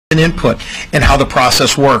input in how the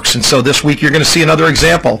process works. And so this week you're going to see another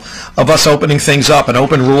example of us opening things up, an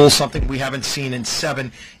open rule, something we haven't seen in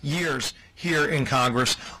 7 years here in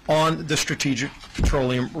Congress, on the Strategic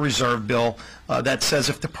Petroleum Reserve Bill that says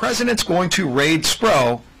if the president's going to raid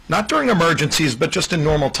SPRO, not during emergencies, but just in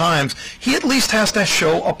normal times, he at least has to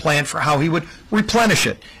show a plan for how he would replenish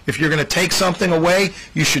it. If you're going to take something away,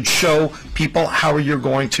 you should show people how you're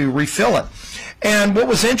going to refill it. And what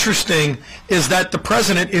was interesting is that the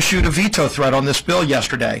president issued a veto threat on this bill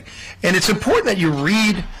yesterday. And it's important that you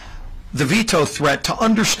read the veto threat to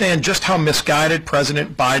understand just how misguided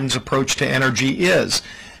President Biden's approach to energy is.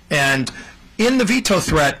 And in the veto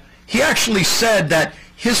threat, he actually said that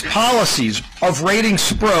his policies of raiding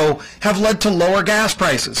SPRO have led to lower gas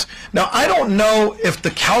prices. Now, I don't know if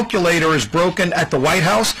the calculator is broken at the White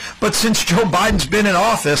House, but since Joe Biden's been in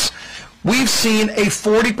office, we've seen a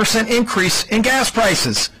 40% increase in gas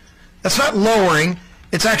prices. That's not lowering,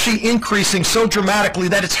 it's actually increasing so dramatically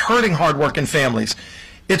that it's hurting hardworking families.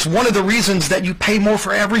 It's one of the reasons that you pay more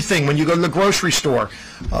for everything when you go to the grocery store,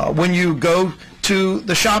 when you go to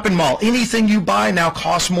the shopping mall. Anything you buy now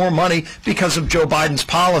costs more money because of Joe Biden's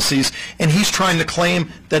policies, and he's trying to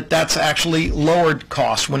claim that that's actually lowered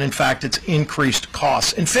costs when in fact it's increased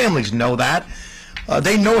costs. And families know that.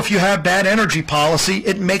 They know if you have bad energy policy,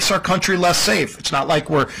 it makes our country less safe. It's not like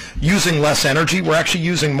we're using less energy. We're actually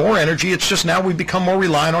using more energy. It's just now we become more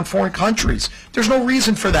reliant on foreign countries. There's no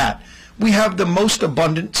reason for that. We have the most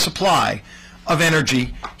abundant supply of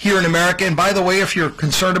energy here in America. And by the way, if you're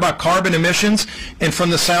concerned about carbon emissions, and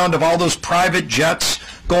from the sound of all those private jets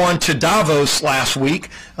going to Davos last week,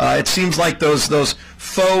 it seems like those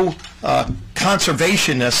faux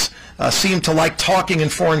conservationists seem to like talking in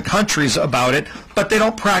foreign countries about it, but they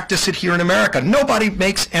don't practice it here in America. Nobody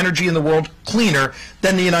makes energy in the world cleaner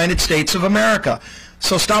than the United States of America.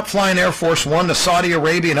 So stop flying Air Force One to Saudi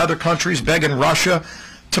Arabia and other countries, begging Russia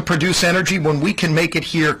to produce energy when we can make it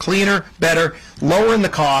here cleaner, better, lowering the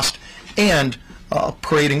cost, and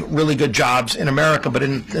creating really good jobs in America. But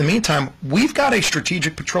in the meantime, we've got a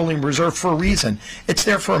strategic petroleum reserve for a reason. It's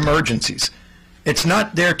there for emergencies. It's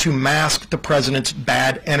not there to mask the president's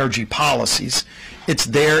bad energy policies. It's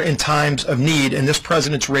there in times of need, and this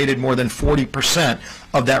president's raided more than 40%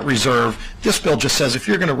 of that reserve. This bill just says if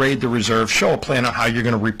you're going to raid the reserve, show a plan on how you're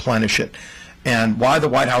going to replenish it. And why the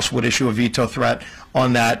White House would issue a veto threat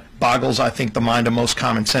on that boggles, I think, the mind of most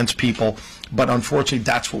common sense people. But unfortunately,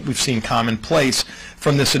 that's what we've seen commonplace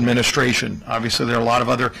from this administration. Obviously, there are a lot of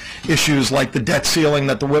other issues like the debt ceiling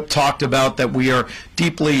that the whip talked about that we are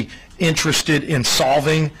deeply interested in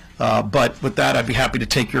solving. But with that, I'd be happy to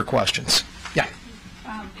take your questions. Yeah.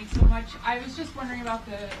 Thanks so much. I was just wondering about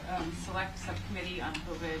the select subcommittee on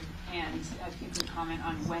COVID, and if you could comment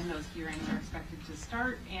on when those hearings are expected to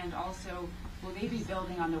start, and also will they be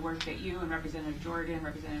building on the work that you and Representative Jordan,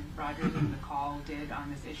 Representative Rogers, and McCall did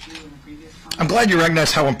on this issue in the previous conference? I'm glad you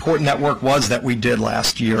recognize how important that work was that we did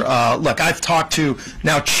last year. Look, I've talked to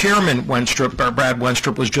now Chairman Wenstrup. Brad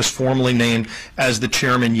Wenstrup was just formally named as the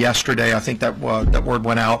chairman yesterday. I think that word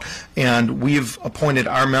went out. And we've appointed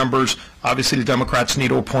our members. Obviously, the Democrats need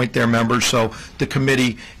to appoint their members, so the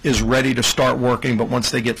committee is ready to start working. But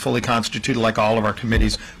once they get fully constituted, like all of our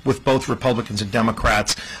committees, with both Republicans and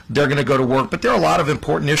Democrats, they're going to go to work. But there are a lot of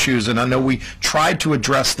important issues, and I know we tried to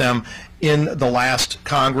address them in the last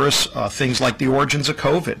Congress, things like the origins of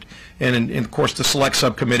COVID. And of course, the Select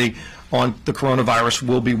Subcommittee on the coronavirus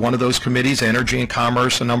will be one of those committees. Energy and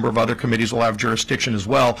Commerce, a number of other committees will have jurisdiction as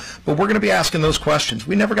well. But we're going to be asking those questions.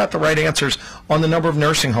 We never got the right answers on the number of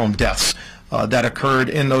nursing home deaths that occurred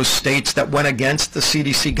in those states that went against the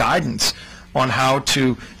CDC guidance on how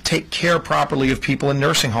to take care properly of people in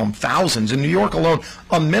nursing home. Thousands. In New York alone,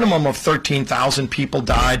 a minimum of 13,000 people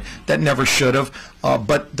died that never should have.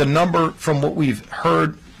 But the number from what we've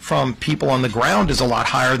heard from people on the ground is a lot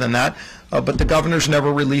higher than that. But the governor's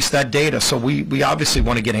never released that data. So we obviously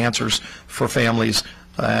want to get answers for families,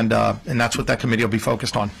 and that's what that committee will be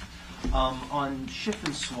focused on. On Schiff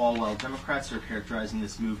and Swalwell, Democrats are characterizing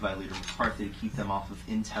this move by Leader McCarthy to keep them off of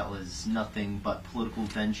Intel as nothing but political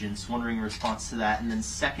vengeance. Wondering your response to that. And then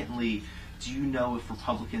secondly, do you know if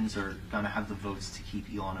Republicans are going to have the votes to keep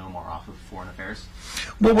Ilhan Omar off of foreign affairs?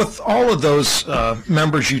 Well, with all of those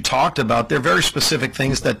members you talked about, they're very specific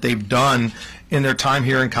things that they've done in their time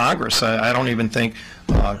here in Congress. I don't even think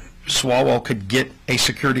Swalwell could get a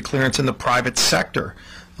security clearance in the private sector.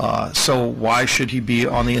 So why should he be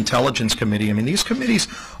on the Intelligence Committee? I mean, these committees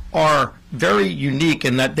are very unique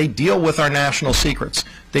in that they deal with our national secrets.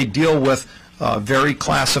 They deal with very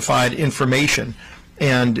classified information.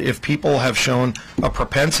 And if people have shown a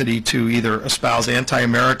propensity to either espouse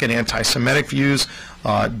anti-American, anti-Semitic views,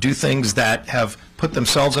 do things that have put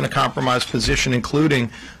themselves in a compromised position,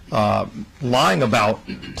 including lying about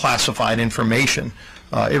classified information.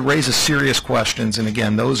 It raises serious questions, and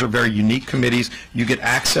again, those are very unique committees. You get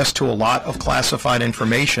access to a lot of classified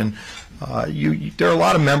information. There are a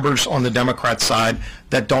lot of members on the Democrat side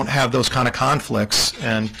that don't have those kind of conflicts,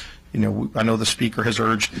 and I know the Speaker has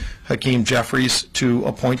urged Hakeem Jeffries to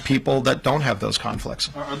appoint people that don't have those conflicts.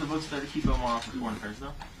 Are the votes there to keep Omar off of foreign affairs,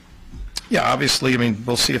 though? Yeah, obviously. I mean,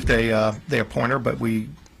 we'll see if they appoint her, but we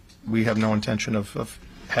have no intention of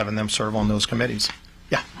having them serve on those committees.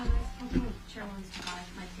 Yeah. I was hoping Chairwoman Stefanik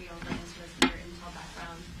might be able to answer this with your intel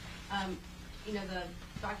background. The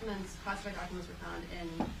documents, classified documents, were found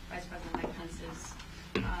in Vice President Mike Pence's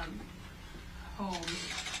home.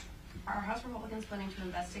 Are House Republicans planning to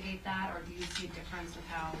investigate that, or do you see a difference with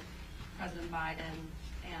how President Biden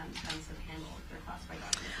and Pence have handled their classified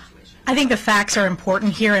document situation? I think the facts are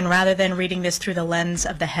important here, and rather than reading this through the lens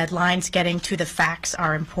of the headlines, getting to the facts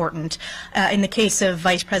are important. In the case of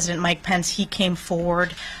Vice President Mike Pence, he came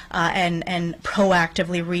forward and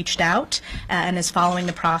proactively reached out and is following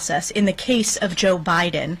the process. In the case of Joe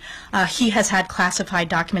Biden, he has had classified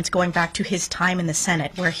documents going back to his time in the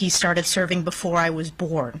Senate, where he started serving before I was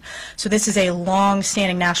born. So this is a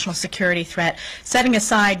long-standing national security threat, setting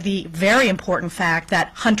aside the very important fact that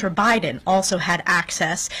Hunter Biden also had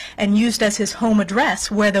access and used as his home address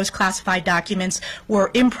where those classified documents were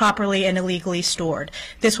improperly and illegally stored.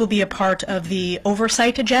 This will be a part of the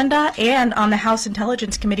oversight agenda, and on the House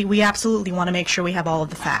Intelligence Committee, we absolutely want to make sure we have all of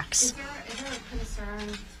the facts. Is there a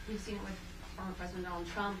concern, we've seen it with former President Donald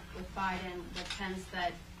Trump, with Biden, with Pence,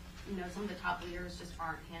 that some of the top leaders just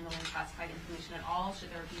aren't handling classified information at all?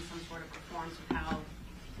 Should there be some sort of reforms with how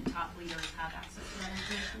top leaders have access to that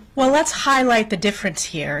information? Well, let's highlight the difference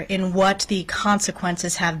here in what the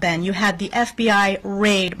consequences have been. You had the FBI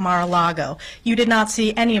raid Mar-a-Lago. You did not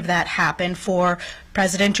see any of that happen for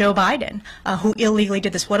President Joe Biden, who illegally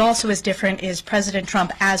did this. What also is different is President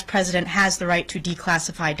Trump, as president, has the right to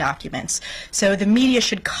declassify documents. So the media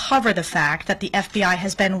should cover the fact that the FBI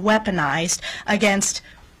has been weaponized against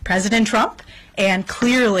President Trump and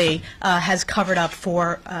clearly has covered up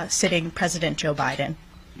for sitting President Joe Biden.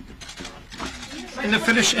 And to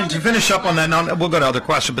finish up on that, now we'll go to other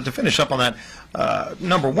questions, but to finish up on that,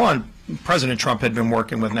 number one, President Trump had been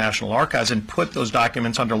working with National Archives and put those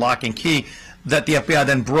documents under lock and key that the FBI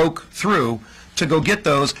then broke through to go get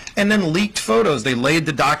those, and then leaked photos. They laid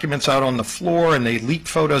the documents out on the floor and they leaked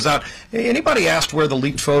photos out. Anybody asked where the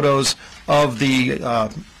leaked photos of the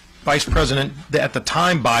Vice President, at the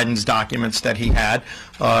time, Biden's documents that he had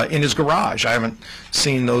in his garage? I haven't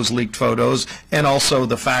seen those leaked photos. And also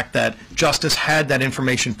the fact that Justice had that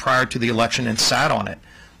information prior to the election and sat on it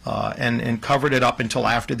and covered it up until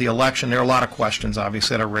after the election. There are a lot of questions,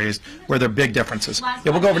 obviously, that are raised where there are big differences.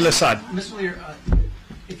 Yeah, we'll go over to this side. Mr. Leader,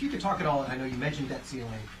 if you could talk at all, I know you mentioned debt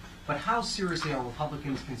ceiling, but how seriously are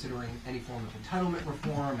Republicans considering any form of entitlement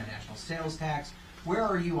reform, a national sales tax? Where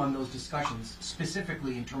are you on those discussions,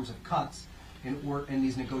 specifically in terms of cuts in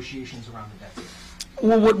these negotiations around the debt ceiling?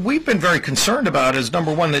 Well, what we've been very concerned about is,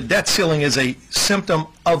 number one, the debt ceiling is a symptom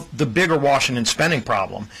of the bigger Washington spending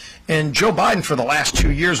problem. And Joe Biden, for the last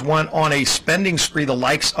 2 years, went on a spending spree the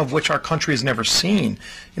likes of which our country has never seen.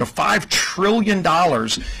 $5 trillion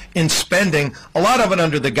in spending, a lot of it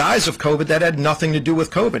under the guise of COVID that had nothing to do with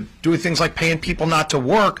COVID, doing things like paying people not to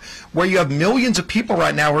work, where you have millions of people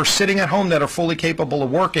right now who are sitting at home that are fully capable of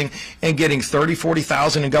working and getting $30,000,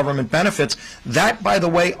 $40,000 in government benefits. That, by the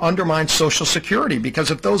way, undermines Social Security, because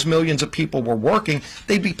if those millions of people were working,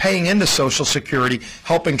 they'd be paying into Social Security,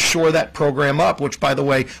 helping shore that program up, which, by the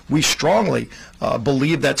way, we strongly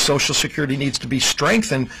believe that Social Security needs to be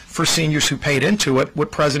strengthened for seniors who paid into it.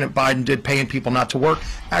 What President Biden did, paying people not to work,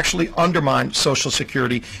 actually undermined Social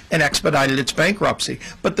Security and expedited its bankruptcy.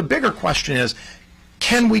 But the bigger question is,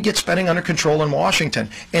 can we get spending under control in Washington?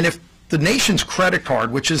 And if the nation's credit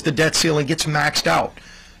card, which is the debt ceiling, gets maxed out,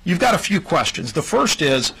 you've got a few questions. The first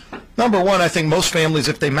is, number one, I think most families,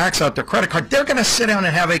 if they max out their credit card, they're going to sit down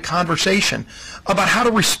and have a conversation about how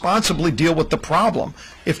to responsibly deal with the problem.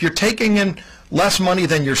 If you're taking in less money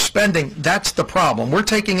than you're spending, that's the problem. We're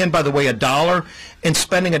taking in, by the way, $1 and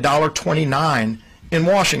spending $1.29 in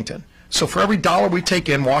Washington. So for every dollar we take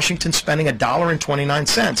in, Washington's spending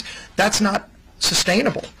 $1.29. That's not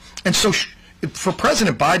sustainable. And so for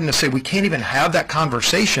President Biden to say we can't even have that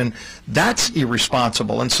conversation, that's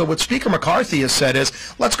irresponsible. And so what Speaker McCarthy has said is,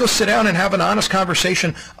 let's go sit down and have an honest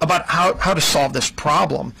conversation about how to solve this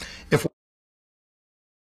problem. If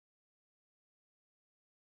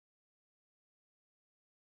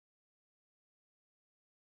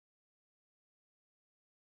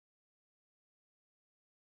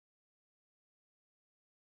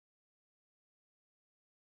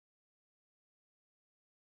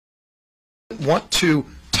doesn't want to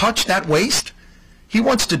touch that waste. He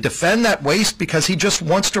wants to defend that waste because he just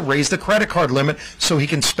wants to raise the credit card limit so he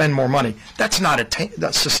can spend more money. That's not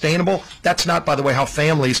that's sustainable. That's not, by the way, how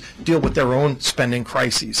families deal with their own spending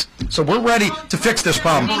crises. So we're ready to fix this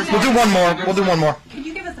problem. We'll do one more. We'll do one more. Can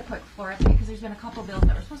you give us a quick floor update? Because there's been a couple bills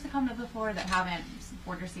that were supposed to come to the floor that haven't.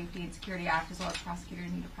 Border Safety and Security Act, as well as Prosecutor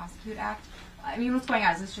Need to Prosecute Act. I mean, what's going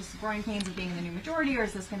on? Is this just growing pains of being the new majority, or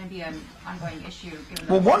is this going to be an ongoing issue?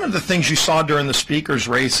 Well, one of the things you saw during the speaker's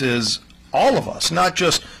race is all of us, not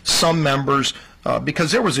just some members,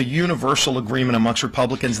 because there was a universal agreement amongst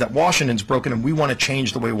Republicans that Washington's broken and we want to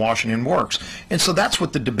change the way Washington works. And so that's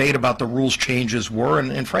what the debate about the rules changes were,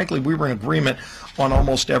 and frankly, we were in agreement on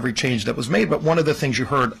almost every change that was made. But one of the things you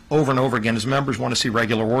heard over and over again is members want to see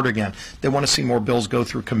regular order again. They want to see more bills go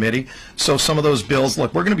through committee. So some of those bills,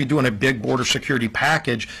 look, we're going to be doing a big border security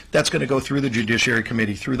package that's going to go through the Judiciary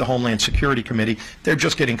Committee, through the Homeland Security Committee. They're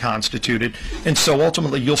just getting constituted. And so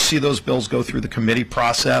ultimately you'll see those bills go through the committee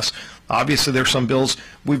process. Obviously, there's some bills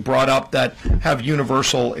we've brought up that have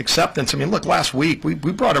universal acceptance. I mean, look, last week we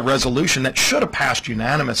brought a resolution that should have passed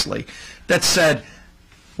unanimously that said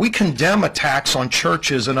we condemn attacks on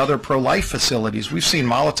churches and other pro-life facilities. We've seen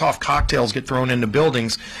Molotov cocktails get thrown into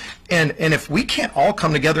buildings. And if we can't all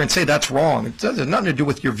come together and say that's wrong, it has nothing to do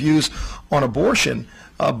with your views on abortion,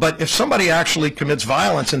 but if somebody actually commits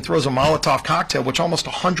violence and throws a Molotov cocktail, which almost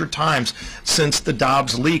 100 times since the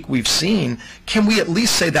Dobbs leak we've seen, can we at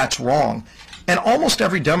least say that's wrong? And almost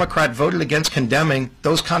every Democrat voted against condemning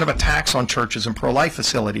those kind of attacks on churches and pro-life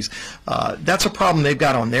facilities. That's a problem they've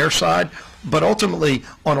got on their side. But ultimately,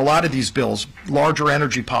 on a lot of these bills, larger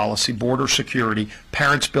energy policy, border security,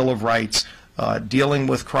 Parents' Bill of Rights, dealing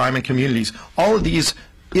with crime in communities, all of these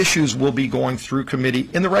issues will be going through committee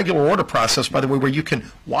in the regular order process, by the way, where you can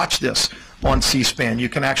watch this on C-SPAN. You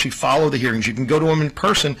can actually follow the hearings. You can go to them in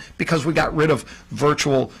person because we got rid of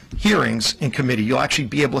virtual hearings in committee. You'll actually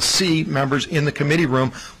be able to see members in the committee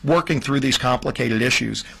room working through these complicated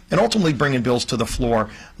issues and ultimately bringing bills to the floor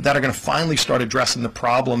that are going to finally start addressing the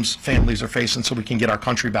problems families are facing so we can get our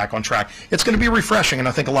country back on track. It's going to be refreshing, and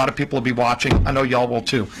I think a lot of people will be watching. I know y'all will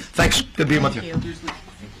too. Thanks. Good being with you.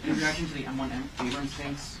 In reaction to the M1 Abrams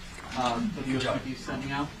tanks that the U.S. might be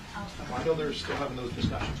sending out? Well, I know they're still having those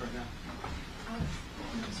discussions right now.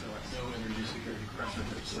 No energy security pressure.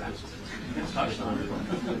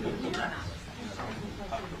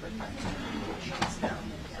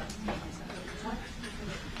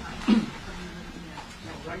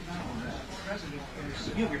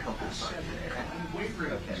 You have your help.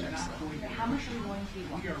 How much are we going to be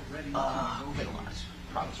walking? A lot,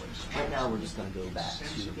 probably. Right now, we're just going to go back to the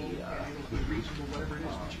Whatever it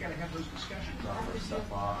is, but you got to have those discussions.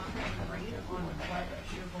 stuff off.